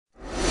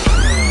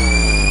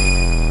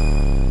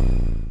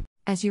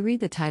As you read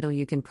the title,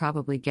 you can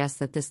probably guess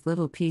that this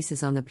little piece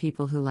is on the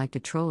people who like to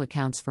troll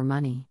accounts for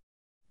money.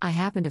 I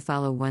happen to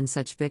follow one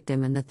such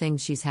victim, and the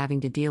things she's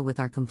having to deal with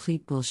are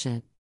complete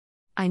bullshit.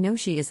 I know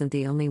she isn't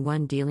the only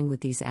one dealing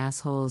with these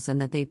assholes and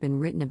that they've been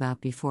written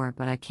about before,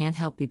 but I can't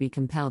help but be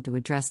compelled to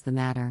address the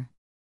matter.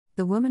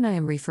 The woman I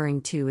am referring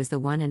to is the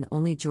one and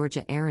only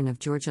Georgia Aaron of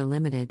Georgia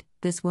Limited.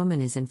 This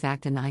woman is in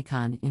fact an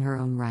icon in her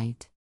own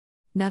right.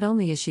 Not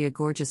only is she a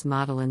gorgeous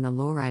model in the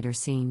lowrider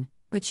scene,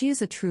 but she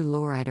is a true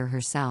lowrider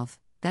herself,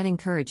 that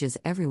encourages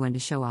everyone to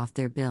show off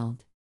their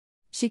build.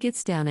 She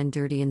gets down and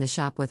dirty in the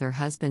shop with her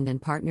husband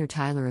and partner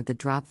Tyler at the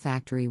Drop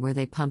Factory, where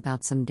they pump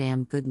out some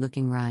damn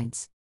good-looking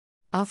rides.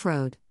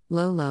 Off-road,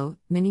 low,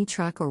 mini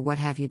truck or what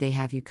have you, they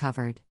have you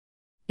covered.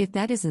 If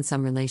that isn't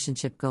some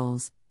relationship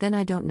goals, then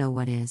I don't know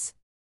what is.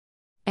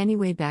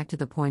 Anyway, back to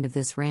the point of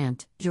this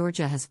rant,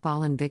 Georgia has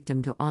fallen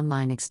victim to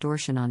online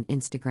extortion on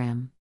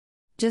Instagram.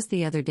 Just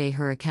the other day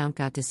her account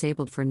got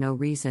disabled for no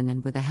reason,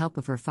 and with the help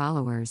of her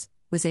followers,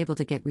 was able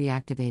to get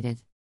reactivated.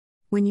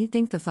 When you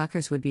think the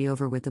fuckers would be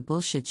over with the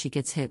bullshit, she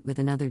gets hit with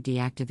another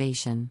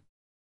deactivation.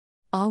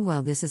 All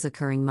while this is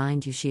occurring,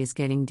 mind you, she is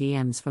getting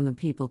DMs from the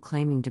people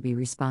claiming to be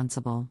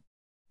responsible.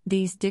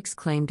 These dicks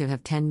claim to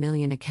have 10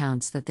 million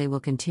accounts that they will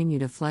continue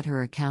to flood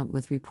her account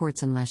with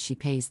reports unless she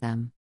pays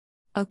them.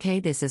 Okay,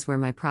 this is where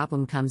my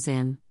problem comes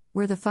in.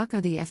 Where the fuck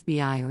are the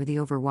FBI or the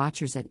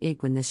overwatchers at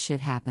IG when this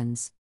shit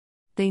happens?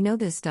 They know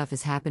this stuff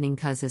is happening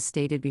cause, as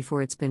stated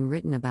before, it's been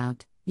written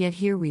about, yet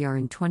here we are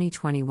in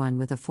 2021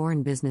 with a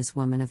foreign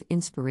businesswoman of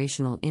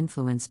inspirational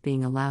influence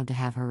being allowed to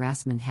have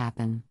harassment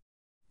happen.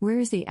 Where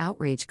is the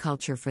outrage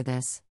culture for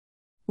this?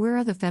 Where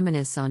are the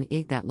feminists on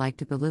IG that like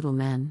to belittle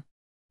men?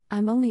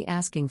 I'm only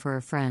asking for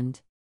a friend.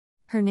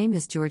 Her name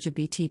is Georgia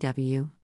BTW.